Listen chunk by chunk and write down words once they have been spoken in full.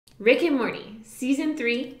Rick and Morty, Season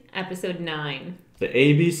 3, Episode 9. The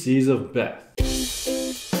ABCs of Beth.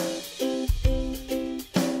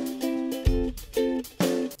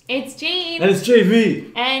 It's Jane. And it's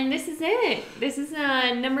JV. And this is it. This is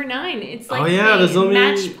number 9. It's like there's only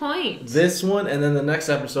match point. This one, and then the next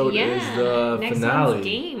episode is the next finale. One's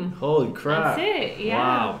game. Holy crap. That's it, yeah.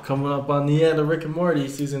 Wow. Coming up on the end of Rick and Morty.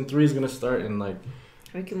 Season 3 is going to start in like...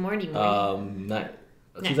 Rick and Morty.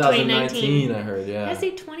 2019, I heard, yeah. I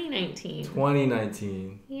say 2019.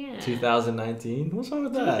 2019. Yeah. 2019? What's wrong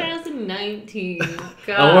with that? 2019.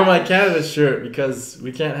 God. I wore my Canada shirt because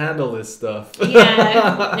we can't handle this stuff.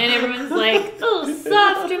 Yeah. And everyone's like, oh,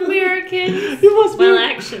 soft Americans. You must be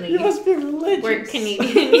religious. We're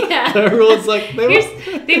Canadian. Yeah. Everyone's like,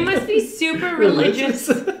 they must be super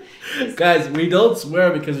religious. Guys, we don't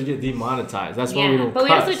swear because we get demonetized. That's why we don't but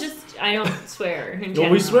cuss. We also I don't swear in Well,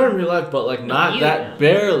 we swear in real life, but like not that know.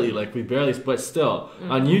 barely. Like we barely, but still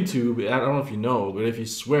on YouTube. I don't know if you know, but if you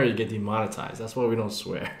swear, you get demonetized. That's why we don't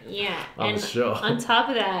swear. Yeah, on the show. On top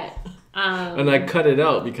of that, and I cut it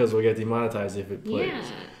out because we'll get demonetized if it plays. Yeah,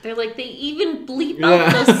 they're like they even bleep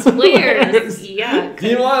out the swears. Yeah,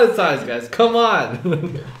 demonetized, guys. Come on.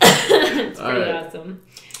 It's pretty awesome.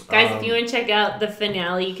 Guys, if you want to check out the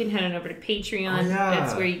finale, you can head on over to Patreon.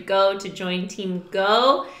 That's where you go to join Team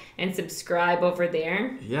Go and subscribe over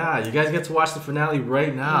there. Yeah, you guys get to watch the finale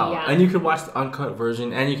right now. Yeah. And you can watch the uncut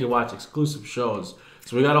version, and you can watch exclusive shows.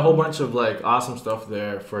 So we got a whole bunch of like awesome stuff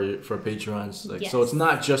there for Patreons. Like, so it's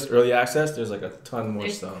not just early access. There's like a ton more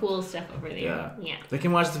stuff. There's cool stuff over there. Yeah. They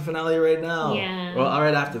can watch the finale right now. Yeah. Well, all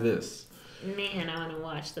right after this. Man, I want to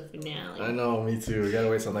watch the finale. I know, me too. We gotta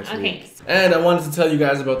wait till next week. And I wanted to tell you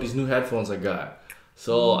guys about these new headphones I got.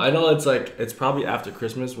 So I know it's probably after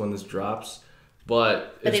Christmas when this drops,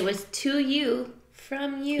 but it was to you,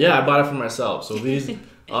 from you. Yeah, I bought it for myself. So these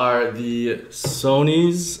are the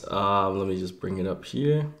Sony's. Let me just bring it up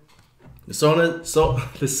here. The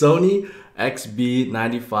Sony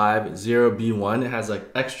XB95-0B1. It has like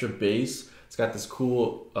extra bass. It's got this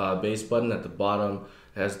cool bass button at the bottom.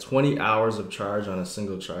 It has 20 hours of charge on a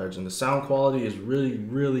single charge, and the sound quality is really,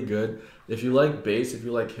 really good. If you like bass, if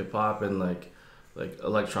you like hip hop and like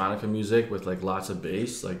electronica music with like lots of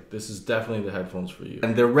bass, like this is definitely the headphones for you.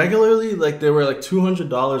 And they're regularly they were like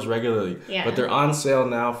 $200 regularly, but they're on sale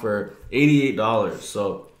now for $88.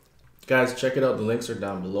 So guys, check it out. The links are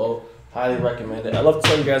down below. Highly recommend it. I love to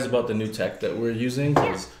tell you guys about the new tech that we're using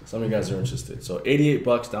because some of you guys are interested. So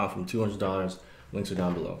 $88 down from $200. Links are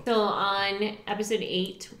down below. So on episode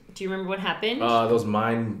 8, do you remember what happened? Those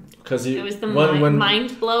because it was the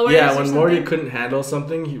mind blowers. Yeah, when Morty couldn't handle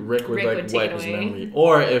something, Rick would wipe his memory.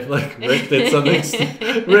 Or if like Rick did something,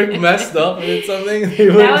 Rick messed up and did something, he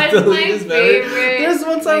would delete his memory. There's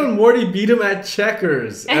one time when Morty beat him at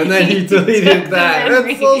checkers, and then he deleted that.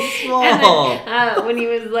 That's so small. Then, when he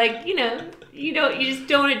was like, you just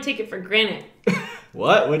don't want to take it for granted.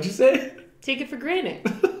 What? What'd you say? Take it for granted.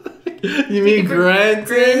 You mean granted?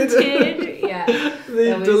 Granted, yeah.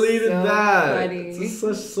 They deleted that. Funny. It's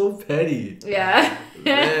so petty. Yeah.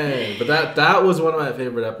 Man, but that was one of my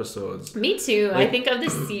favorite episodes. Me too. I think of the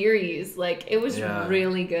series, it was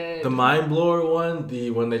really good. The mind blower one,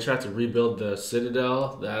 when they tried to rebuild the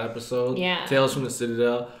Citadel, that episode. Yeah. Tales from the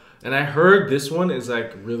Citadel, and I heard this one is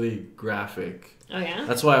really graphic. Oh yeah.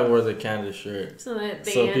 That's why I wore the Canada shirt, so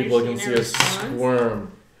people can see us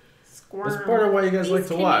squirm. That's part of why you guys like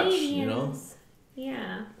to watch,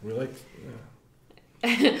 Yeah. We like,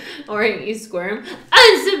 or you squirm.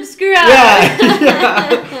 Unsubscribe!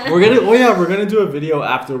 Yeah. We're gonna do a video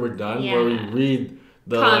after we're done where we read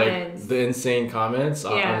the insane comments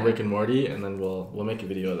on Rick and Morty, and then we'll make a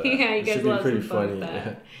video of that. Yeah, you guys should be pretty funny.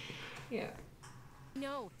 Yeah.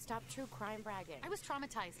 No, stop true crime bragging. I was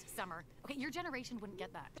traumatized, Summer. Okay, your generation wouldn't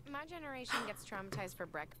get that. My generation gets traumatized for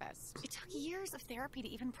breakfast. It took years of therapy to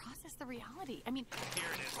even process the reality. I mean... Here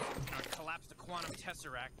it is. Our collapse the quantum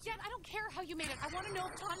tesseract. Dad, I don't care how you made it. I want to know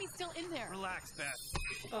if Tommy's still in there. Relax, Beth.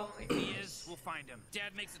 Oh my God. If he is, we'll find him.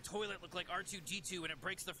 Dad makes the toilet look like R2-D2 and it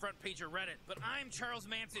breaks the front page of Reddit. But I'm Charles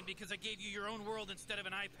Manson because I gave you your own world instead of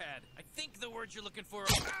an iPad. I think the word you're looking for...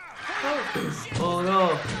 Oh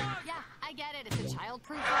no. Yeah, I get it. It's a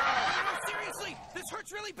childproof. No, seriously, this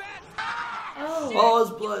hurts really bad. Oh, all his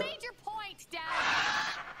blood. You made your point, Dad.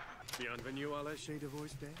 Bienvenue à la chez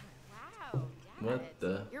divorce day. Wow. What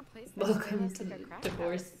the? Your place Welcome to the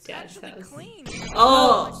divorced dad's house. Clean.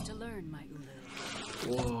 Oh. Much to learn, my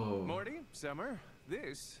Ulu. Whoa. Morty, Summer,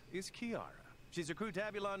 this is Kiara. She's a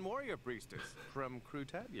Crutabulon warrior priestess from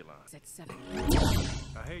Crutabulon. It's at 7.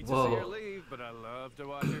 I hate to see her leave, but I love to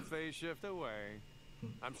watch her face shift away.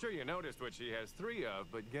 I'm sure you noticed what she has 3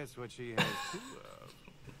 of, but guess what she has 2 of?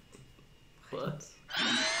 What?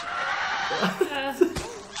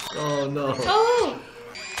 Oh no. Oh!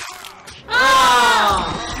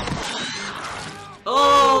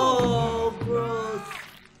 Oh, gross.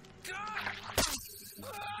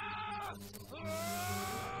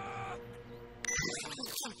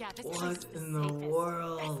 Oh, yeah, this What place is in the safest.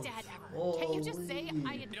 world? Best dad ever. Can't you just say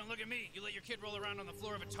I You don't look at me. You let your kid roll around on the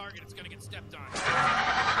floor of a Target, it's gonna get stepped on.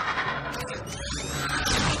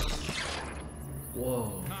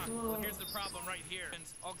 Whoa. Well, here's the problem right here.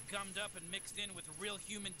 It's all gummed up and mixed in with real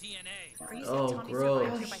human DNA. Are you Oh, saying Tommy gross.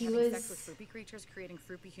 survived here by He having was- sex with froopy creatures, creating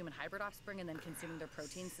froopy human hybrid offspring, and then consuming their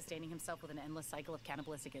proteins, sustaining himself with an endless cycle of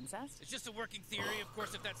cannibalistic incest? It's just a working theory. Of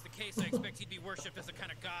course, if that's the case, I expect he'd be worshipped as a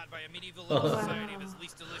kind of god by a medieval little society of his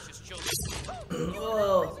least delicious children.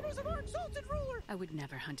 Whoa. I would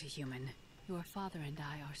never hunt a human. Your father and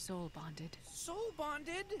I are soul bonded. Soul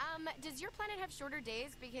bonded? Does your planet have shorter days?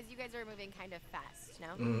 Because you guys are moving kind of fast,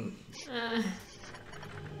 no?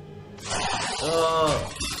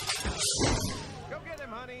 Oh. Go get him,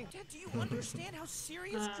 honey. Dad, do you understand how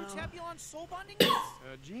serious Crutabulon soul bonding is?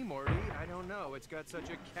 Gee, Morty, I don't know. It's got such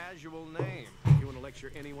a casual name. If you want to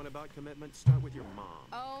lecture anyone about commitment, start with your mom.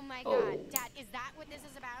 Oh my god. Dad, is that what this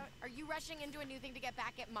is about? Are you rushing into a new thing to get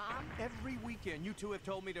back at Mom? Every weekend, you two have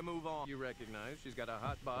told me to move on. You recognize she's got a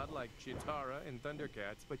hot bod like Chitara in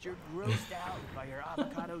Thundercats, but you're grossed out by her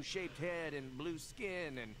avocado-shaped head and blue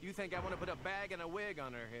skin, and you think I want to put a bag and a wig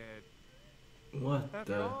on her head. What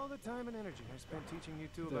After the? all the time and energy I spent teaching you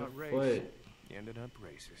two about race, Wait. you ended up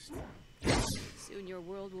racist. Soon your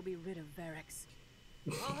world will be rid of Varix.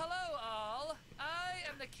 Well, hello, all. I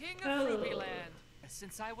am the king of Oh. Fruity Land,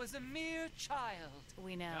 since I was a mere child.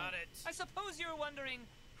 We know. Got it. I suppose you're wondering,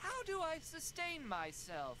 how do I sustain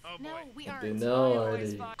myself? Oh boy. No, we They aren't. know I always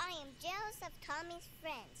already. find- I am jealous of Tommy's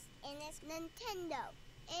friends and his Nintendo,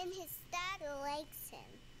 and his dad likes him.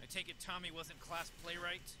 I take it Tommy wasn't class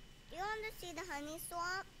playwright? You want to see the honey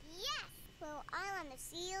swamp? Yes. Well, I want to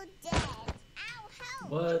see you dead. Ow, help!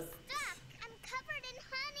 What? I'm stuck. I'm covered in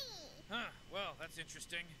honey. Huh. Well, that's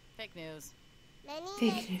interesting. Fake news. Many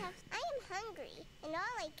Thank nights you. I am hungry, and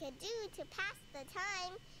all I could do to pass the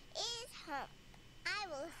time is hump. I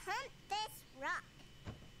will hunt this rock.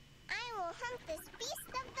 I will hunt this beast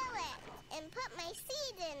of the land and put my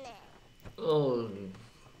seed in it. Oh.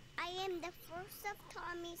 I am the first of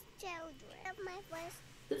Tommy's children. Of my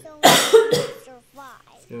first, so I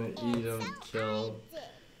survive. Gonna eat him, so kill. I did.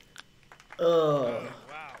 Oh.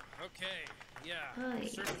 Wow. Okay. Yeah. Hi.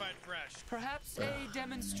 Certified fresh. Perhaps a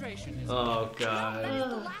demonstration is Oh That god. is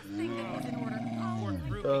the last thing that was in order. Poor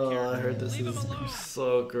groupie Oh, I character. heard this Leave him is alone.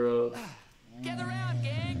 so gross. Gather round,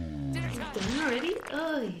 gang. Dinner time. Done already?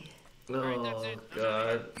 Oh, Alright, that's Oh it. I'm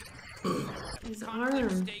god. his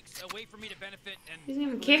Conflict arm. stakes, a way for me to benefit and He doesn't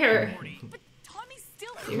even care. Morty. But Tommy's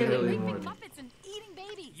still Really, here, raping Morty. puppets and eating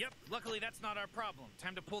babies. Yep, luckily that's not our problem.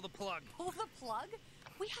 Time to pull the plug. Pull the plug?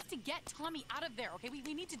 We have to get Tommy out of there, okay? We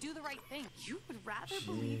need to do the right thing. You would rather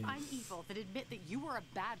believe I'm evil than admit that you were a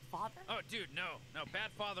bad father? Oh, dude, no. No,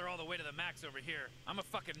 bad father all the way to the max over here. I'm a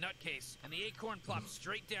fucking nutcase. And the acorn plops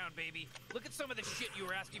straight down, baby. Look at some of the shit you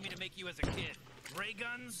were asking me to make you as a kid. Ray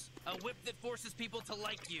guns, a whip that forces people to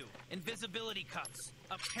like you, invisibility cuffs,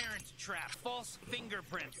 a parent trap, false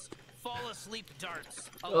fingerprints, fall asleep darts,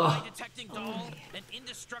 a lie detecting doll, an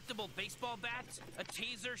indestructible baseball bat, a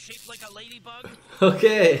taser shaped like a ladybug,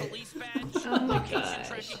 Okay. police badge, Oh my location gosh.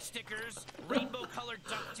 tracking stickers, rainbow colored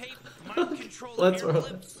duct tape, mind control What's hair wrong?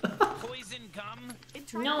 clips, poison gum. It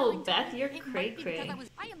tried No, killing Beth, Tommy. you're It might be because cray-cray.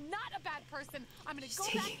 I am not a bad person. I'm gonna go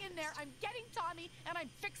Just back take it. in there. I'm getting Tommy, and I'm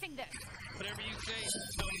fixing this. Whatever you say,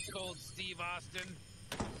 Stone Cold Steve Austin.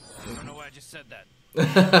 I don't know why I just said that.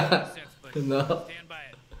 Sense, but No. stand by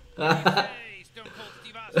it. Whatever you say, Stone Cold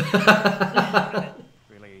Steve Austin.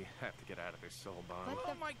 Really have to get out of this soul bond.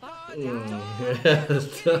 Oh my God!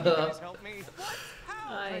 Yes. Can you guys help me?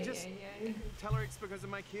 Ay, just- ay, ay. Tell her it's because of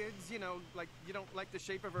my kids, you know, like you don't like the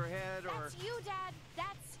shape of her head or... That's you, Dad.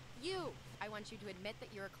 That's you. I want you to admit that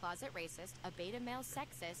you're a closet racist, a beta male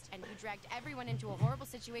sexist, and you dragged everyone into a horrible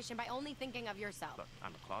situation by only thinking of yourself. Look,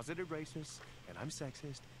 I'm a closeted racist, and I'm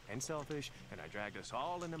sexist, and selfish, and I dragged us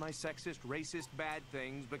all into my sexist, racist, bad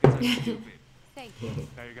things because I'm stupid. Thank you.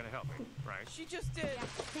 Now you're gonna help me, right? She just did. Yeah,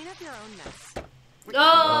 clean up your own mess.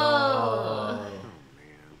 Oh!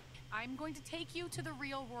 I'm going to take you to the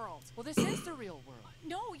real world. Well, this is the real world.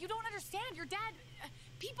 No, you don't understand. Your dad.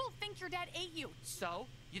 People think your dad ate you. So,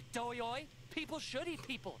 you doy-oy? People should eat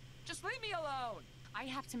people. Just leave me alone. I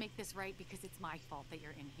have to make this right because it's my fault that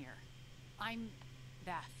you're in here. I'm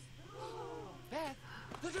Beth. Beth,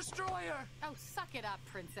 the destroyer. Oh, suck it up,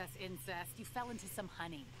 Princess Incest. You fell into some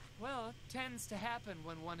honey. Well, it tends to happen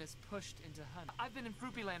when one is pushed into hunt. I've been in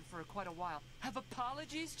Fruity Land for quite a while. Have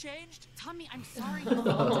apologies changed? Tommy, I'm sorry.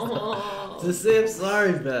 Just say I'm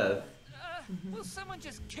sorry, Beth. Will someone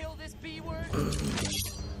just kill this B word?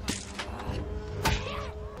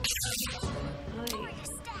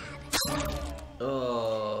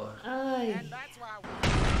 Oh. Ay. And that's why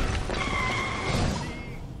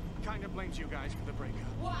she kind of blames you guys for the breakup.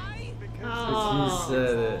 Why? Because He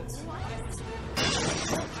said it.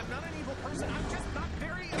 I'm not an evil person. I'm just not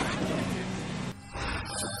very imaginative.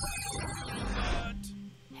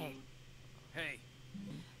 Hey, Hey,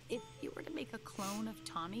 if you were to make a clone of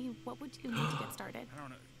Tommy, what would you need to get started? I don't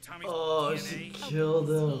know. Tommy's Oh, DNA. she killed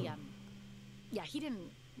He, him. yeah, he didn't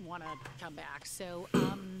want to come back, so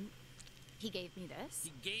he gave me this.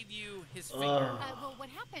 He gave you his finger. Well, what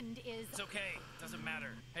happened is It's okay. Doesn't matter.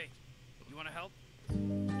 Hey, you want to help?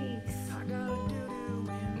 Thanks. I got a doo-doo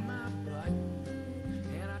in my butt,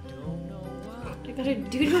 and I don't know why. I got a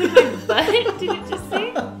doo-doo in my butt? Did it just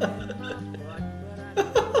say?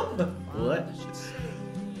 What?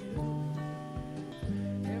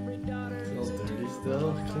 Every daughter Smells dirty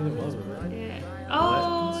still? Clean him up, right? Yeah.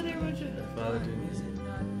 Oh, they were about to, Her father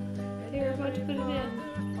didn't. they were about to put it in.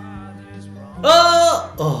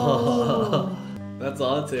 Oh! Oh! That's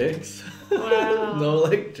all it takes. Wow. No,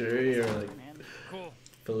 like, jury or, like, Cool.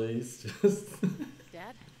 police. Just.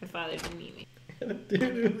 Dad. My father didn't eat me. The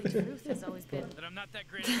ugly truth has always been. That I'm not that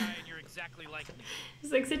great a guy and you're exactly like me.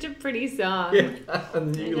 It's like such a pretty song. Yeah,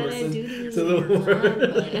 and you I got a listen doo-doo to the in my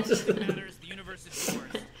words. What matters, the universe is yours.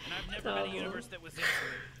 And I've never met a Oh. universe that was into it.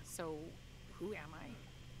 So, who am I?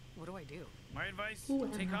 What do I do? My advice, Who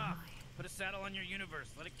am take off. I? Put a saddle on your universe.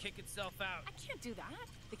 Let it kick itself out. I can't do that.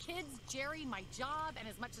 The kids, Jerry, my job, and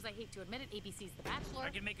as much as I hate to admit it, ABC's The Bachelor. I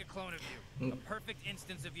can make a clone of you. A perfect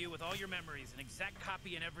instance of you with all your memories. An exact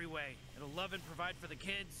copy in every way. It'll love and provide for the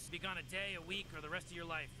kids. Be gone a day, a week, or the rest of your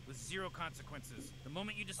life. With zero consequences. The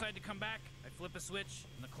moment you decide to come back, I flip a switch,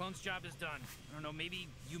 and the clone's job is done. I don't know, maybe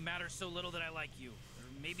you matter so little that I like you. Or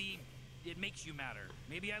maybe it makes you matter.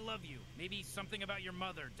 Maybe I love you. Maybe something about your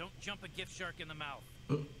mother. Don't jump a gift shark in the mouth.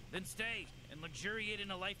 Then stay and luxuriate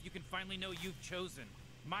in a life you can finally know you've chosen.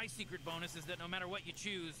 My secret bonus is that no matter what you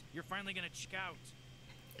choose, you're finally gonna check out.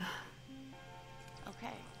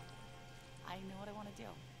 Okay. I know what I want to do.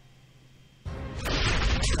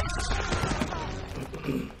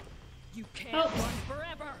 You can't Oh. run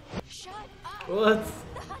forever. Shut up! What?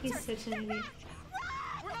 He's such an idiot.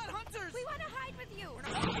 We're not hunters. We want to hide with you!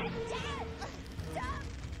 Dad! Stop!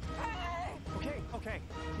 Okay,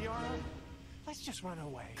 Kiara, let's just run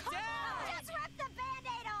away. Just rip the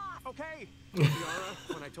Band-Aid off! Okay.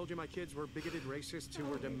 Kiara, when I told you my kids were bigoted racists who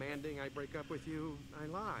were demanding I break up with you, I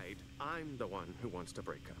lied. I'm the one who wants to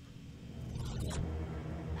break up.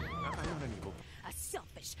 I'm not an evil. A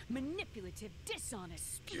selfish, manipulative,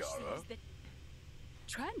 dishonest species Kiara? that...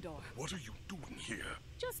 Trandor, What are you doing here?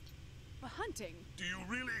 just hunting. Do you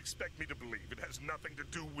really expect me to believe it has nothing to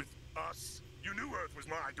do with us? You knew Earth was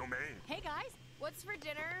my domain. Hey guys, what's for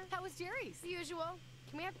dinner? How was Jerry's? The usual.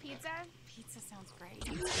 Can we have pizza? Pizza sounds great.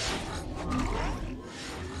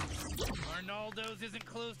 Arnaldo's isn't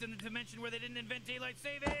closed in the dimension where they didn't invent daylight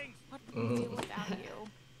savings. What would we do without you?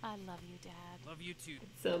 I love you, Dad. Love you too.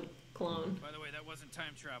 So, clone. By the way, that wasn't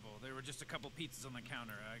time travel. There were just a couple pizzas on the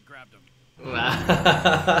counter. I grabbed them.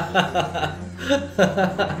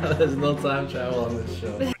 There's no time travel on this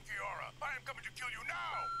show. Kiara, I am coming to kill you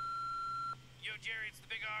now! Yo, Jerry, it's the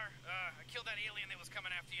Big R. I killed that alien that was coming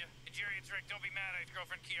after you. Hey, Jerry, it's Rick. Don't be mad at your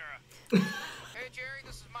girlfriend, Kiara. Hey, Jerry,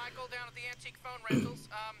 this is Michael down at the Antique Phone Rentals.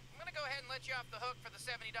 I'm gonna go ahead and let you off the hook for the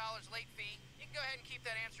 $70 late fee. You can go ahead and keep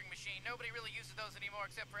that answering machine. Nobody really uses those anymore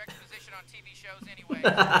except for exposition on TV shows anyway.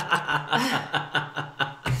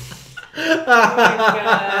 Oh my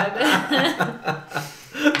god.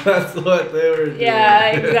 That's what they were doing. Yeah,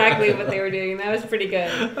 exactly what they were doing. That was pretty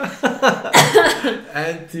good.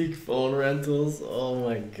 Antique phone rentals. Oh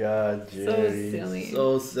my god, Jerry. silly.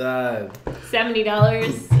 So sad.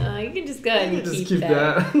 $70. You can just go ahead You and just keep keep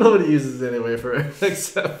that. that. Nobody uses it anyway for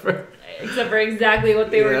except for exactly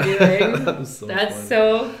what they were doing. That's so That's funny.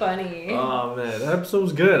 so funny. Oh man, that episode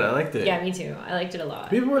was good. I liked it. Yeah, me too. I liked it a lot.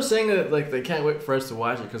 People were saying that like they can't wait for us to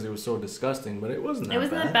watch it because it was so disgusting, but it wasn't that It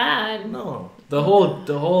wasn't bad. that bad. No, the whole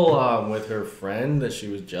with her friend that she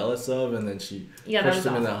was jealous of, and then she Yeah, that pushed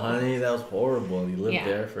was him in the awful. honey. That was horrible. He lived Yeah.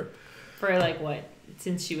 there for like what?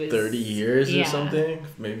 Since she was 30 years yeah. or something,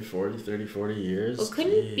 maybe 40 years. Well,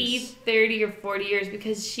 couldn't Jeez. be 30 or 40 years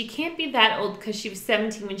because she can't be that old because she was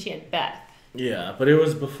 17 when she had Beth. Yeah, but it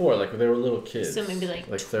was before, like they were little kids. So maybe like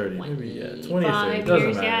 30, maybe 20 or 30. 25 Doesn't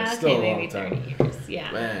years, matter. yeah, Still okay, a long maybe time. 30 years.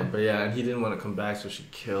 Yeah. Man, but yeah, and he didn't want to come back, so she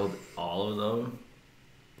killed all of them.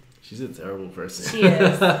 She's a terrible person. She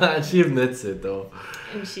is. She admits it, though.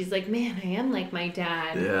 And she's like, man, I am like my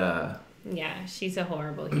dad. Yeah. Yeah, she's a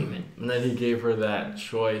horrible human. And then he gave her that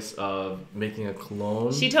choice of making a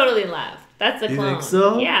clone. She totally left. That's a clone. You think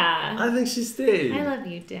so? Yeah. I think she stayed. I love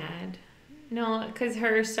you, Dad. No, because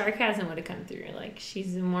her sarcasm would have come through. Like,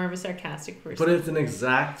 she's more of a sarcastic person. But it's an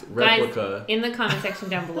exact replica. Guys, in the comment section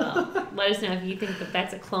down below, let us know if you think that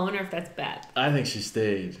that's a clone or if that's Beth. I think she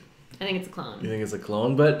stayed. I think it's a clone. You think it's a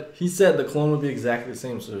clone? But he said the clone would be exactly the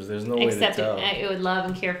same, so there's no way to tell. Except it would love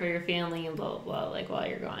and care for your family and blah, blah, blah, like, while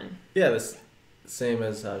you're gone. Yeah, the same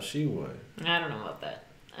as how she would. I don't know about that.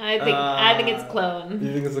 I think it's a clone.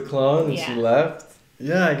 You think it's a clone and she left?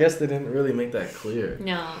 Yeah, I guess they didn't really make that clear.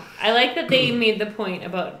 No. I like that they made the point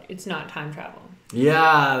about it's not time travel.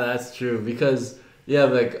 Yeah, that's true. Because, yeah,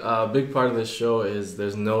 like, a big part of the show is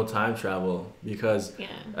there's no time travel. Because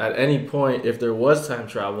at any point, if there was time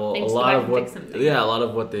travel, a lot of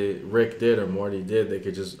what Rick did or Morty did, they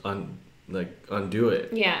could just undo it.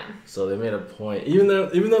 Yeah. So they made a point. Even though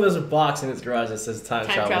there's a box in its garage that says time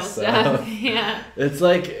travel stuff. Yeah. It's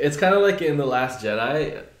kind of like in The Last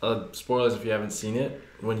Jedi. Spoilers if you haven't seen it.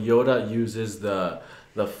 When Yoda uses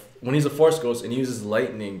when he's a Force ghost and he uses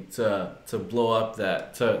lightning to blow up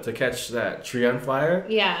to catch that tree on fire.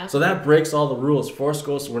 Yeah. So that breaks all the rules. Force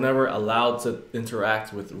ghosts were never allowed to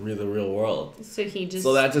interact with the real world. So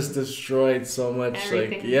that just destroyed so much.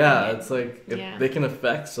 Everything. It's like they can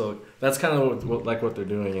affect. So that's kind of what they're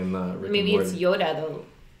doing in Rick Maybe and Morty. it's Yoda though,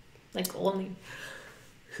 like only.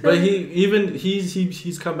 But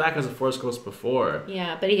he's come back as a Force ghost before.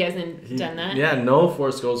 Yeah, but he hasn't done that. Yeah, no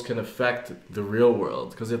Force ghosts can affect the real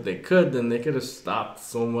world, because if they could, then they could have stopped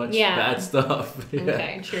so much bad stuff.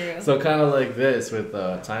 Okay, true. So kind of like this with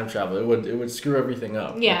time travel, it would screw everything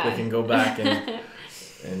up. Yeah, like they can go back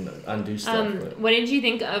and undo stuff. What did you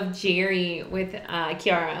think of Jerry with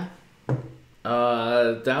Kiara?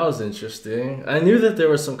 That was interesting. I knew that there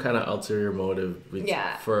was some kind of ulterior motive.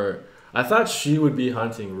 I thought she would be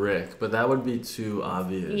hunting Rick, but that would be too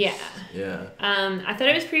obvious. Yeah. Yeah. I thought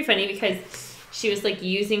it was pretty funny because she was like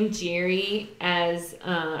using Jerry as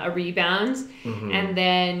a rebound, and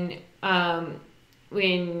then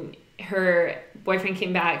when her boyfriend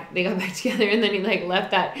came back, they got back together, and then he like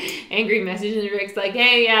left that angry message, and Rick's like,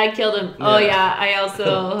 "Hey, yeah, I killed him. Yeah. Oh yeah, I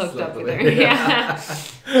also hooked up with her." Yeah.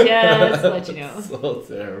 Just let you know. So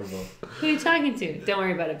terrible. Who are you talking to? Don't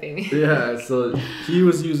worry about it, baby. Yeah, so he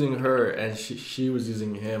was using her, and she was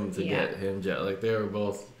using him to get him jet. Like they were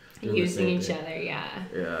both using each other. Yeah.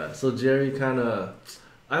 Yeah. So Jerry kind of.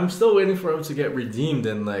 I'm still waiting for him to get redeemed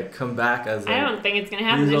and like come back as. I don't think it's gonna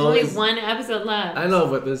happen. There's only one episode left. I know,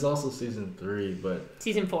 but there's also season 3. But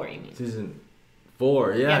season 4, you mean? Season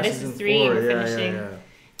 4, yeah. Yeah, this season is 3. 4. We're finishing. Yeah.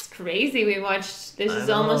 It's crazy. We watched. This is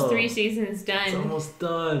almost 3 seasons done. It's almost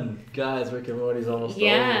done, guys. Rick and Morty's almost over.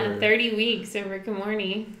 Yeah, 30 weeks of Rick and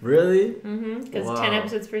Morty. Really? Because 10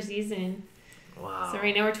 episodes per season. Wow. So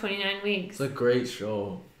right now we're 29 weeks. It's a great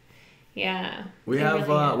show. Yeah. We have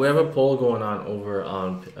a poll going on over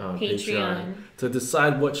on Patreon to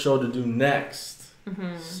decide what show to do next.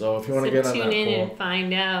 So if you want to get on that tune in poll, and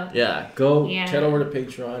find out. Yeah, head over to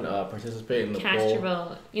Patreon, participate in the poll. Cast your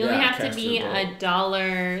vote. You only have to be a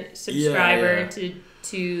 $1 subscriber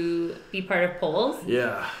to be part of polls.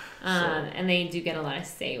 Yeah. And they do get a lot of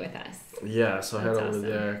say with us. Yeah, so head over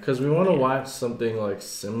there because we want to watch something like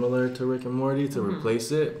similar to Rick and Morty to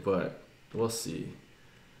replace it, but we'll see.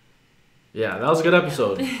 Yeah, that was a good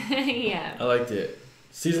episode. Yeah. I liked it.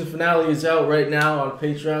 Season finale is out right now on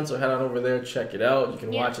Patreon, so head on over there, check it out. You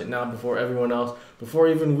can watch it now before everyone else, before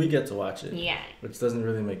even we get to watch it. Yeah. Which doesn't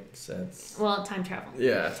really make sense. Well, time travel.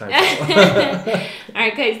 Yeah, time travel. All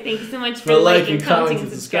right, guys, thank you so much for liking, commenting, and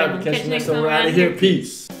subscribing. Catch you next time. We're out of here.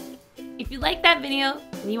 Peace. If you like that video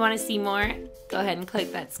and you want to see more, go ahead and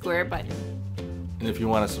click that square button. And if you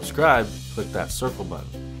want to subscribe, click that circle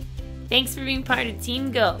button. Thanks for being part of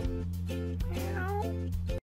Team Go.